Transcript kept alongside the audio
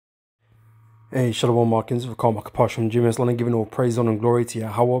Hey, Shalom Markins, Rakam Akapash from Jim Islam, giving all praise, honor, and glory to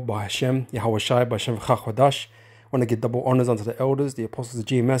Yahweh by Hashem, Yahweh Shai by Hashem V'chachwadash. Want to give double honors unto the elders, the apostles of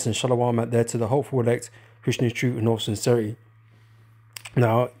GMS, and Shalom out there to the hopeful elect, Krishna truth and all sincerity.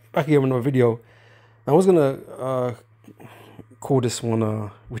 Now, back here with another video. I was gonna call this one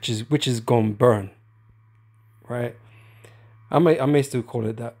which is gone burn, right? I may still call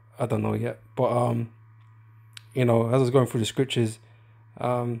it that. I don't know yet, but you know, as I was going through the scriptures,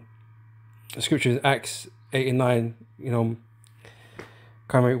 the scripture is Acts 8 and 9, you know,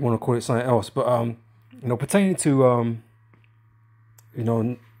 kind of want to call it something else, but you know, pertaining to you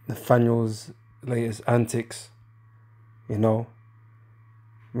know, Nathaniel's latest antics, you know,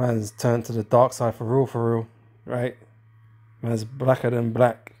 man's turned to the dark side for real, right? Man's blacker than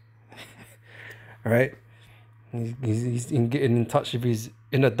black, right? He's getting in touch with his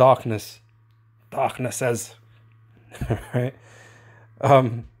inner darkness says, right?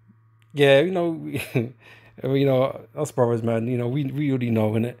 Yeah, you know, you know, us brothers, man, you know, we already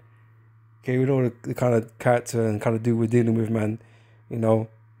know, innit? Okay, we know the kind of character and kind of dude we're dealing with, man. You know,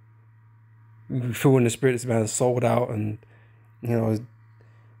 we feel in the spirit this man is sold out and, you know, is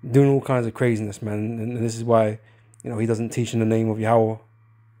doing all kinds of craziness, man. And this is why, you know, he doesn't teach in the name of Yahweh,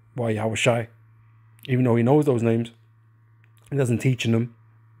 why Yahweh Shai. Even though he knows those names, he doesn't teach in them.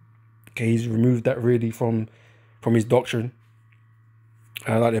 Okay, he's removed that really from his doctrine.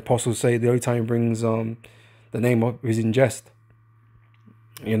 Like the apostles say, the only time he brings the name up is in jest.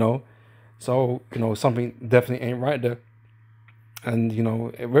 You know, so you know something definitely ain't right there. And you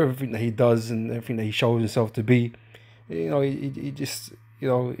know, everything that he does and everything that he shows himself to be, you know, he just, you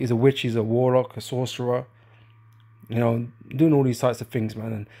know, he's a witch, he's a warlock, a sorcerer. You know, doing all these types of things,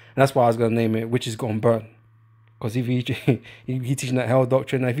 man, and that's why I was gonna name it "Witches Gone Burn," because if he teaching that hell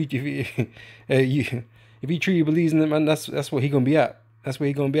doctrine, if he truly believes in it, man, that's what he gonna be at. That's where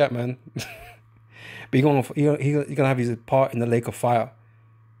he gonna be at, man. But he gonna have his part in the lake of fire,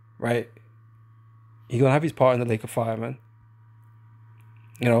 right? He gonna have his part in the lake of fire, man.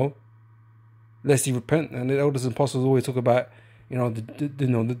 You know, lest he repent. And the elders and apostles always talk about, you know,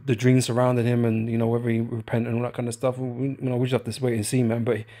 the dreams surrounding him, and you know whether he repent and all that kind of stuff. We just have to wait and see, man.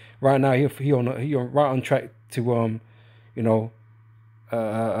 But right now he right on track to you know,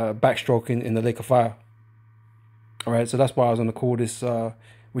 backstroking in the lake of fire. All right, so that's why I was gonna call this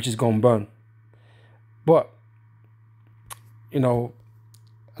which is gonna burn. But you know,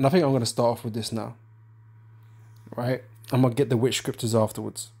 and I think I'm gonna start off with this now. Right, I'm gonna get the witch scriptures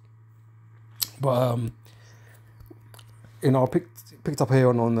afterwards. But you know, I picked up here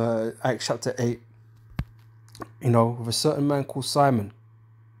on Acts chapter 8. You know, with a certain man called Simon.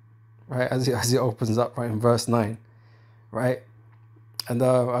 Right, as it opens up right in verse 9. Right, and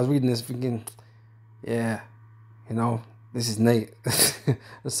I was reading this thinking, yeah. You know, this is Nate,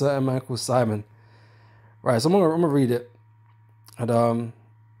 a certain man called Simon. Right, so I'm gonna read it, and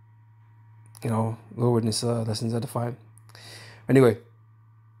you know, Lord, this lessons edifying. Anyway,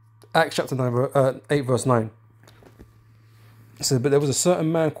 Acts chapter 8 verse 9. It says, but there was a certain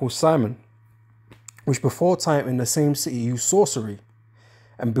man called Simon, which before time in the same city used sorcery,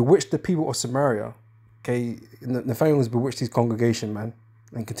 and bewitched the people of Samaria. Okay, Nathaniel has bewitched his congregation, man,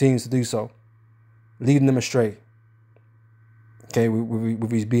 and continues to do so, leading them astray. Okay,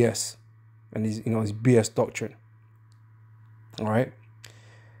 with his BS and his, you know, his BS doctrine. All right.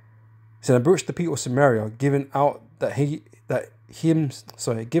 So, and bewitched the people of Samaria, giving out that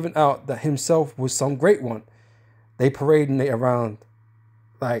himself was some great one. They parading it around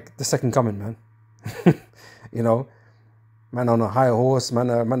like the second coming, man. You know, man on a high horse, man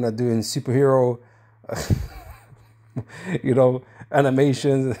are doing superhero, you know,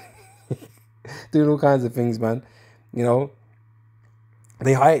 animations, doing all kinds of things, man. You know.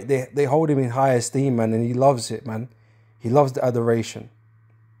 They hold him in high esteem, man, and he loves it, man. He loves the adoration,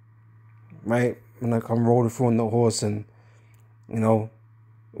 right? When I come rolling through on the horse and, you know,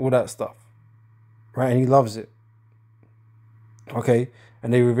 all that stuff, right? And he loves it, okay?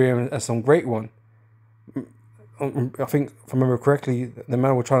 And they revere him as some great one. I think, if I remember correctly, the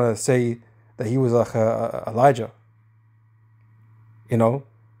man was trying to say that he was like Elijah, you know,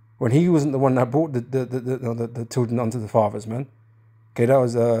 when he wasn't the one that brought the children unto the fathers, man. Okay, that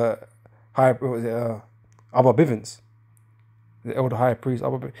was Abba Bivens, the elder high priest,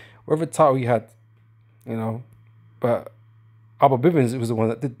 whatever title he had, you know, but Abba Bivens was the one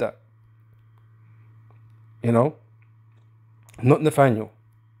that did that, you know, not Nathaniel.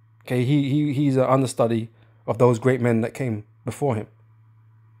 Okay, he's an understudy of those great men that came before him.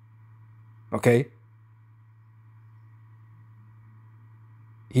 Okay,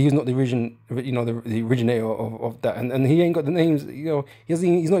 He's not the the originator of that, and he ain't got the names. He's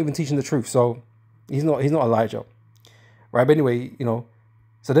not even teaching the truth. So he's not Elijah, right? But anyway,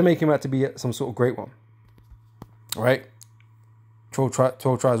 so they make him out to be some sort of great one, right? 12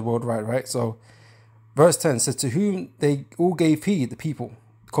 tribes worldwide, right? So verse 10 says, to whom they all gave heed, the people,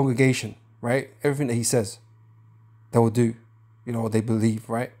 the congregation, right? Everything that he says, they will do, they believe,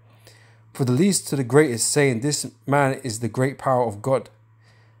 right? For the least to the greatest, saying, this man is the great power of God.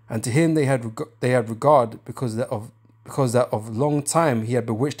 And to him they had regard because that of long time he had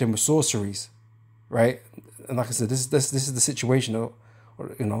bewitched them with sorceries, right? And like I said, this is the situation,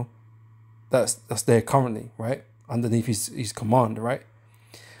 that's there currently, right? Underneath his command, right?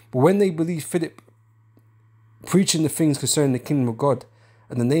 But when they believed Philip preaching the things concerning the kingdom of God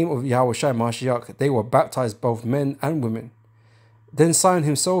and the name of Yahweh Shai Mashiach, they were baptized, both men and women. Then Simon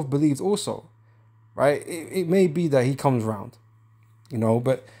himself believed also, right? It may be that he comes round,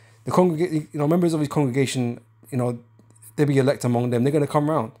 but the members of his congregation, they be elect among them. They're going to come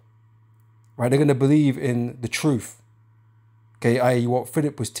round, right? They're going to believe in the truth, okay, i.e. what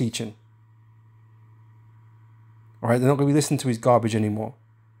Philip was teaching, right? They're not going to be listening to his garbage anymore,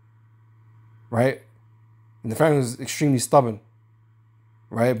 right? And the family was extremely stubborn,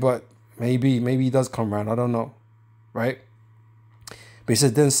 right? But maybe he does come round. I don't know, right? But he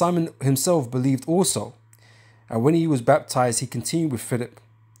said, then Simon himself believed also. And when he was baptized, he continued with Philip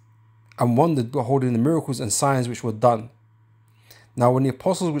and wondered, beholding the miracles and signs which were done. Now when the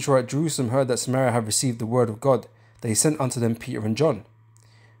apostles which were at Jerusalem heard that Samaria had received the word of God, they sent unto them Peter and John,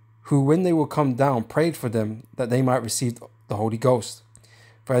 who when they were come down prayed for them that they might receive the Holy Ghost.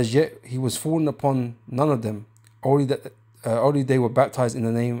 For as yet he was fallen upon none of them, only they were baptized in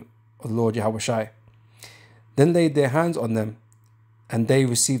the name of the Lord Yahweh Shai. Then laid their hands on them, and they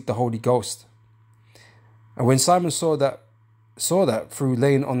received the Holy Ghost. And when Simon saw that through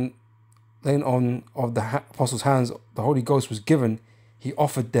laying on of the apostles' hands the Holy Ghost was given, he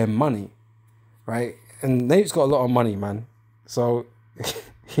offered them money, right? And Nate's got a lot of money, man. So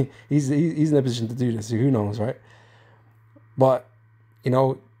he's in a position to do this. Who knows, right? But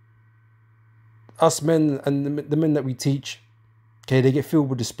us men and the men that we teach, okay, they get filled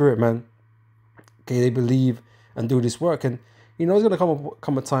with the Spirit, man. Okay, they believe and do this work, and there's gonna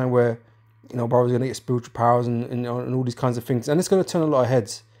come a time where brothers are gonna get spiritual powers and all these kinds of things, and it's gonna turn a lot of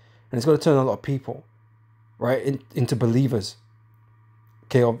heads, and it's gonna turn a lot of people, right, into believers,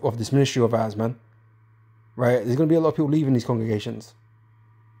 okay, of this ministry of ours, man. Right, there's gonna be a lot of people leaving these congregations,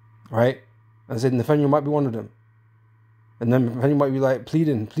 right? And I said Nathaniel might be one of them. And then Nathaniel might be like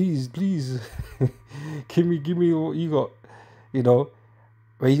pleading, please, give me what you got,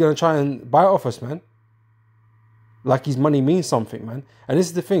 But he's gonna try and buy it off us, man. Like his money means something, man. And this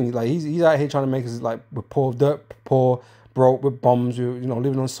is the thing, like he's out here trying to make us like we're poor, broke, with bums,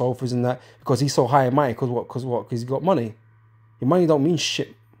 living on sofas and that, because he's so high and mighty. Because he's got money. Your money don't mean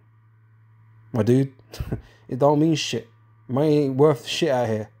shit, my dude. It don't mean shit. Money ain't worth shit out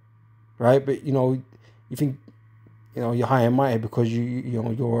here, right? But you think you're high and mighty because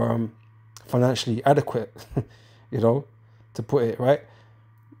you're financially adequate, to put it right.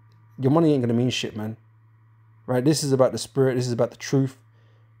 Your money ain't gonna mean shit, man. Right? This is about the Spirit. This is about the truth.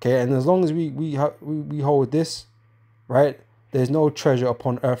 Okay, and as long as we hold this, right? There's no treasure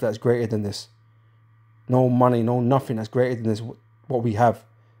upon earth that's greater than this. No money, no nothing that's greater than this. What we have.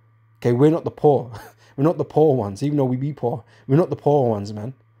 Okay, we're not the poor. We're not the poor ones, even though we be poor. We're not the poor ones,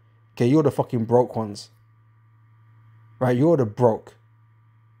 man. Okay, you're the fucking broke ones. Right? You're the broke.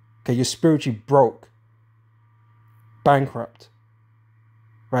 Okay, you're spiritually broke. Bankrupt.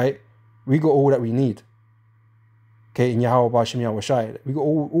 Right? We got all that we need. Okay, in Yahweh B'Shem Yahweh Shai. We got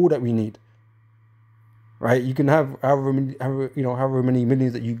all that we need. Right? You can have however many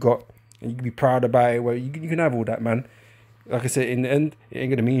millions that you got, and you can be proud about it. Well, you can have all that, man. Like I said, in the end, it ain't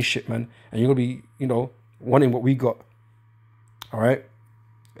gonna mean shit, man. And you're gonna be, wanting what we got. All right,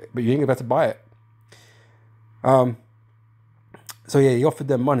 but you ain't gonna have to buy it. So yeah, he offered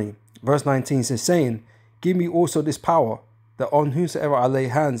them money. Verse 19 says, saying, give me also this power, that on whomsoever I lay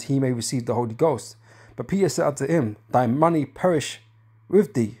hands, he may receive the Holy Ghost. But Peter said unto him, thy money perish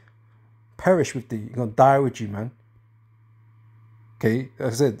with thee. Perish with thee. You're gonna die with you, man. Okay,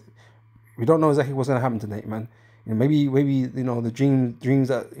 like I said, we don't know exactly what's gonna happen to Nate, man. Maybe the dreams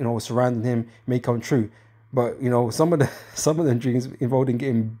that were surrounding him may come true, but some of the dreams involved in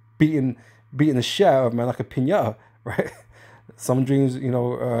getting beaten the shit out of, man, like a piñata, right? Some dreams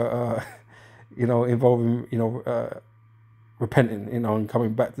involving repenting, and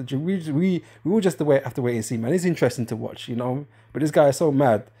coming back to the dream. We will just have to wait and see, man. It's interesting to watch, but this guy is so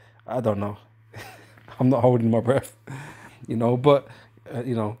mad. I don't know. I'm not holding my breath, but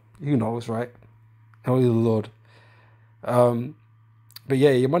You know, who knows, right? Only the Lord. But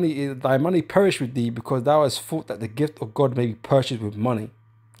yeah, thy money perish with thee, because thou hast thought that the gift of God may be purchased with money.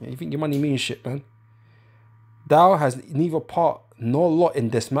 Yeah, you think your money means shit, man? Thou hast neither part nor lot in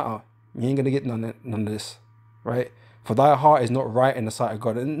this matter. You ain't gonna get none of this, right? For thy heart is not right in the sight of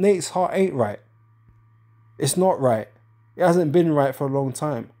God. And Nate's heart ain't right. It's not right. It hasn't been right for a long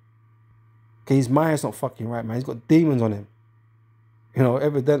time. Okay, his mind's not fucking right, man. He's got demons on him. You know,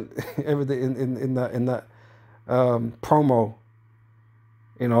 evident in that promo.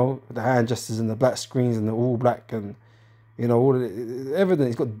 You know, the hand gestures and the black screens and the all black and you know all the evident.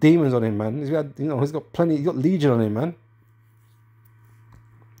 He's got demons on him, man. He's got he's got legion on him, man.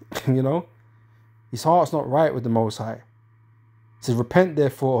 You know, his heart's not right with the Most High. It says, repent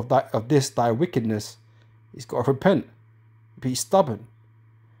therefore of this thy wickedness. He's got to repent, be stubborn,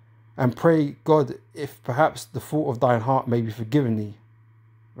 and pray God if perhaps the fault of thine heart may be forgiven thee.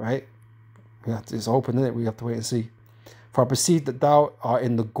 Right? It's open, isn't it? We have to wait and see. For I perceive that thou art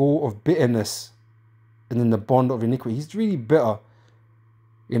in the gall of bitterness and in the bond of iniquity. He's really bitter.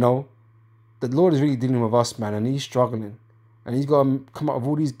 You know, the Lord is really dealing with us, man, and he's struggling. And he's got to come up with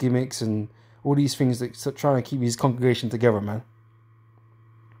all these gimmicks and all these things that trying to keep his congregation together, man.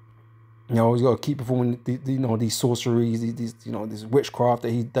 You know, he's got to keep performing, these sorceries, this witchcraft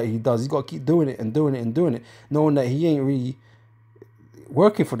that he does. He's got to keep doing it and doing it and doing it, knowing that he ain't really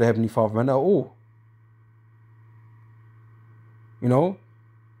working for the Heavenly Father, man, at all. You know,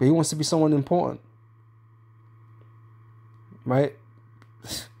 but he wants to be someone important, right?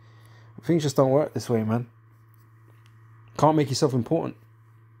 Things just don't work this way, man. Can't make yourself important.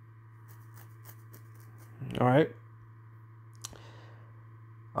 All right.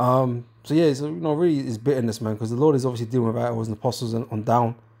 So yeah, so really it's bitterness, man, because the Lord is obviously dealing with idols and apostles on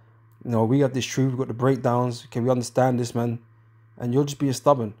down. You know, we have this truth, we've got the breakdowns. Okay, we understand this, man, and you're just being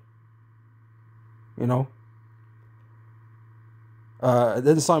stubborn. You know.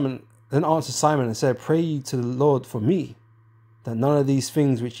 Then answered Simon and said, pray ye to the Lord for me, that none of these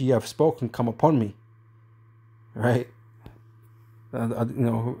things which ye have spoken come upon me. Right? We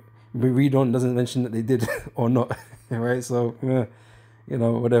read on, doesn't mention that they did or not. Right? So, yeah,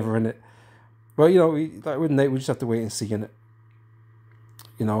 whatever in it. But, like with Nate, we just have to wait and see in it.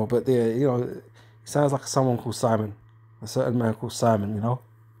 But there, it sounds like someone called Simon. A certain man called Simon,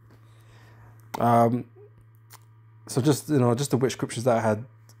 So just the which scriptures that I had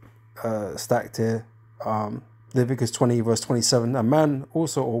stacked here. Leviticus 20 verse 27. A man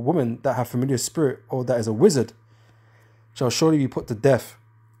also or woman that have familiar spirit or that is a wizard shall surely be put to death.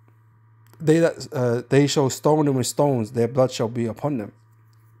 They shall stone them with stones. Their blood shall be upon them.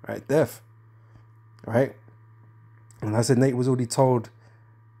 Right, death. Right, and I said Nate was already told,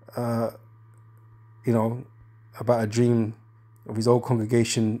 about a dream of his old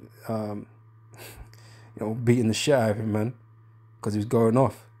congregation. Beating the shit out of him, man, because he was going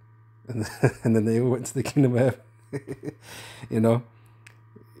off, and then they all went to the kingdom of heaven.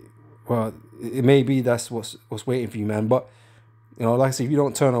 Well, it may be that's what's waiting for you, man. But like I said, if you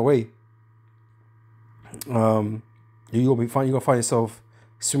don't turn away, you're gonna find yourself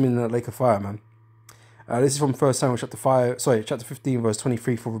swimming in a lake of fire, man. This is from 1 Samuel chapter 15 verse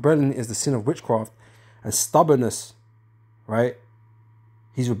 23. For rebellion is the sin of witchcraft and stubbornness. Right?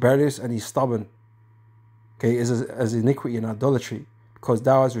 He's rebellious and he's stubborn. Okay, as iniquity and idolatry, because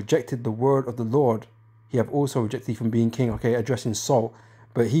thou hast rejected the word of the Lord, he have also rejected thee from being king. Okay, addressing Saul,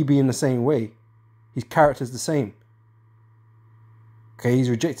 but he being the same way, his character is the same. Okay, he's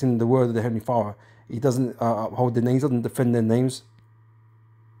rejecting the word of the Heavenly Father. He doesn't uphold the names, doesn't defend their names,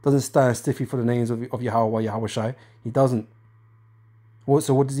 doesn't stand stiffly for the names of Yahweh, Yahweh Shai. He doesn't.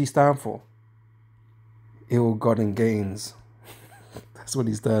 So what does he stand for? Ill-gotten gains. That's what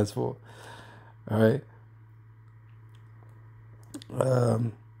he stands for. All right.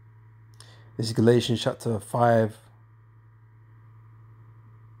 This is Galatians chapter 5.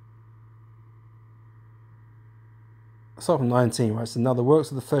 Start from 19, right? So now the works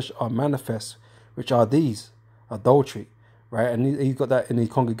of the flesh are manifest, which are these: adultery, right? And he's got that in the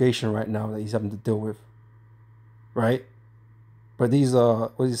congregation right now that he's having to deal with, right? But these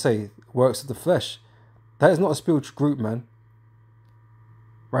are, what does he say? Works of the flesh. That is not a spiritual group, man.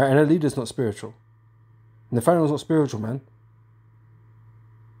 Right? And the leader's not spiritual. And the family is not spiritual, man.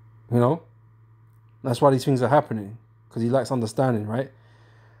 That's why these things are happening, because he lacks understanding, right?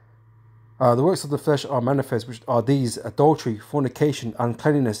 The works of the flesh are manifest, which are these: adultery, fornication,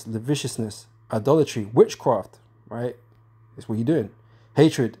 uncleanness, lasciviousness, idolatry, witchcraft, right? That's what you're doing.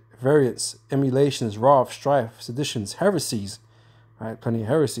 Hatred, variance, emulations, wrath, strife, seditions, heresies, right? Plenty of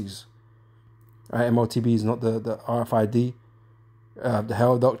heresies. Right? MOTB is not the RFID. the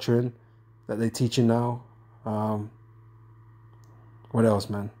hell doctrine that they teaching now. What else,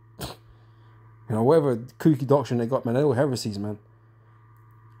 man? You know, whatever kooky doctrine they got, man, they're all heresies, man.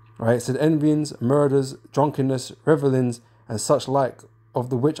 Right? It said envyings, murders, drunkenness, revelings, and such like, of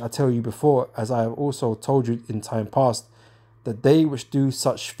the which I tell you before, as I have also told you in time past, that they which do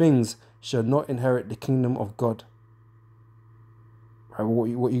such things shall not inherit the kingdom of God. Right?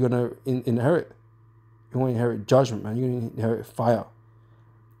 What you gonna inherit? You won't inherit judgment, man. You're gonna inherit fire.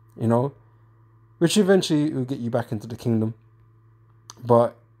 You know, which eventually will get you back into the kingdom.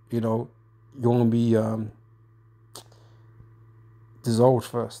 But you know, you're gonna be dissolved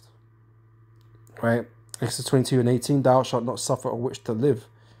first. Right? Exodus 22:18, thou shalt not suffer a witch to live.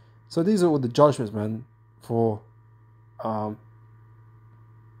 So these are all the judgments, man, for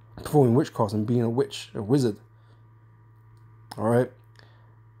performing witchcraft and being a witch, a wizard. All right,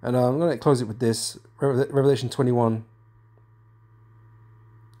 and I'm going to close it with this. Revelation 21.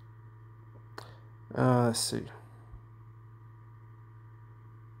 Let's see.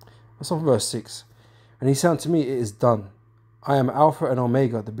 Let's off verse 6. And he said unto me, it is done. I am Alpha and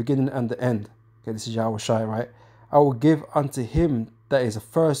Omega, the beginning and the end. Okay, this is Yahweh Shai, right? I will give unto him that is the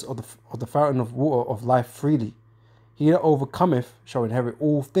first of the fountain of water of life freely. He that overcometh shall inherit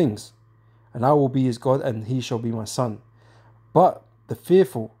all things, and I will be his God, and he shall be my son. But the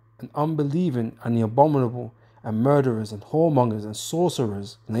fearful and unbelieving and the abominable and murderers and whoremongers and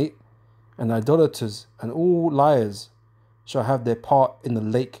sorcerers and idolaters and all liars shall have their part in the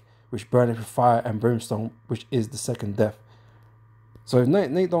lake which burneth with fire and brimstone, which is the second death. So if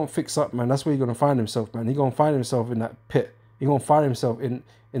Nate don't fix up, man, that's where he's going to find himself, man. He's going to find himself in that pit. He's going to find himself in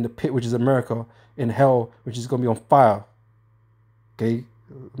the pit, which is America, in hell, which is going to be on fire. Okay?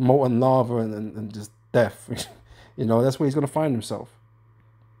 Molten lava and just death. You know, that's where he's going to find himself.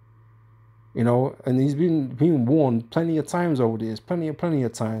 You know, and he's been warned plenty of times over this. Plenty of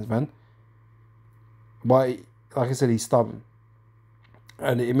times, man. But, like I said, he's stubborn.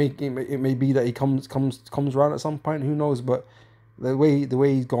 And it may be that he comes around at some point, who knows, but the way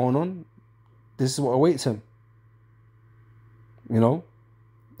he's going on, this is what awaits him. You know,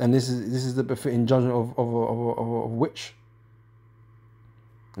 and this is the befitting judgment of a witch.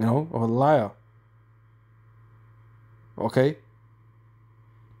 You know, of a liar. Okay.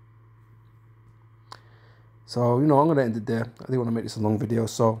 So you know, I'm gonna end it there. I didn't want to make this a long video,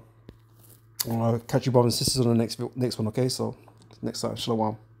 so I'll catch you brothers and sisters on the next one. Okay, so next time,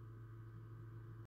 shalom.